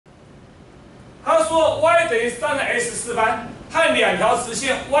说 y 等于3的 x4班和两条直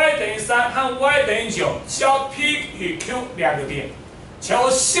线 y 等于3和 y 等于9交 P 与 Q 两个点，求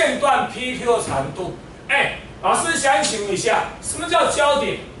线段 PQ 的长度。哎，老师想请问一下，什么叫交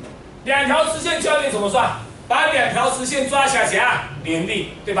点？两条直线交点怎么算？把两条直线抓起来怎样联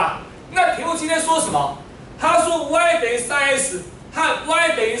立，对吧？那题目今天说什么？他说 y 等于3x 和 y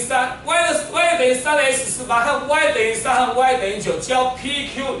等于3，y 等于3的 x4班和 y 等于3和 y 等于9交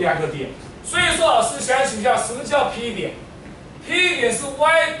PQ 两个点。所以说，老师想请教，什么叫 P 点 ？P 点是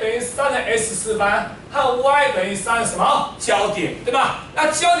y 等于3的 x4班和 y 等于3的什么交点，对吧？那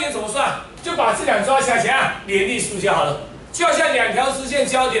交点怎么算？就把这两抓起来怎样联立数就好了。就好像两条直线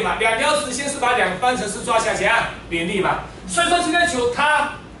交点嘛，两条直线是把两个方程式抓起来怎样联立嘛。所以说今天求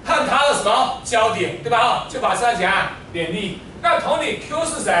它和它的什么交点，对吧？就把它怎样联立。那同理 ，Q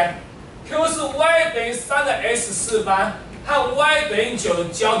是谁 ？Q 是 y 等于3的 x4班和 y 等于9的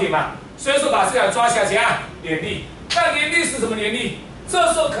交点嘛。所以说把这两抓起来怎样联立？那联立是怎么联立？这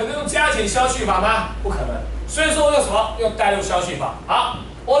时候可能用加减消去法吗？不可能。所以说用什么？用代入消去法。好，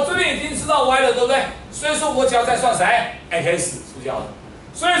我这边已经知道 y 了，对不对？所以说我只要再算谁 ？x 是就好了。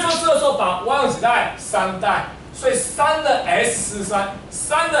所以说这时候把 y 用几代？3代。所以3的 x 是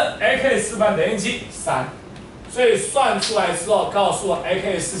3的 x 班等于几？3。所以算出来之后，告诉我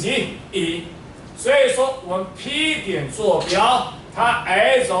x 是几？1。所以说我们 P 点坐标，它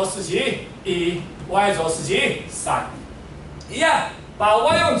x 轴是几？1，y 轴是几？3。一样，把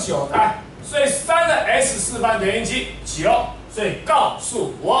y 用9代，所以3的 x4班等于几？9。所以告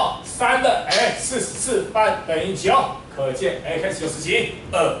诉我3的 x4班等于9，可见 x 就是几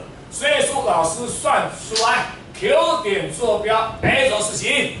？2。所以说老师算出来 Q 点坐标 x 轴是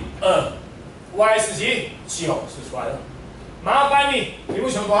几？2，y 是几？9是出来的。麻烦你题目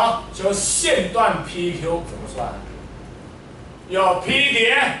求多少？求线段 PQ 怎么算？有 P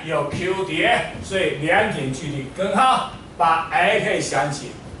点，有 Q 点，所以两点距离根号，把 AK 相减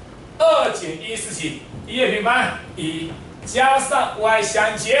，2减1是几？1的平方1，加上 y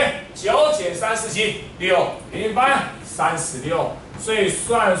相减，9减3是几？6平方36，所以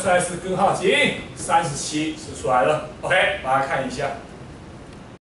算出来是根号几？37是出来了。OK， 把它看一下。